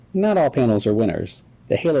Not all panels are winners.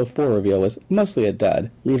 The Halo 4 reveal was mostly a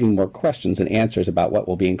dud, leaving more questions than answers about what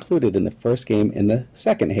will be included in the first game in the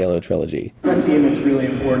second Halo trilogy. For the team, it's really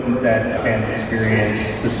important that fans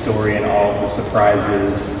experience the story and all of the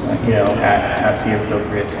surprises, at the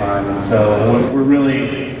appropriate time. And so we're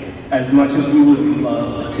really, as much as we would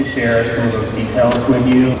love to share some of those details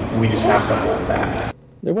with you, we just have to hold back.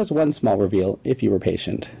 There was one small reveal, if you were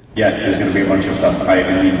patient. Yes, there's going to be a bunch of stuff. I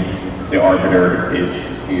mean, the Arbiter is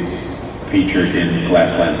featured in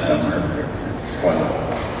Glass Lens somewhere.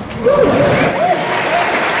 Spoiler.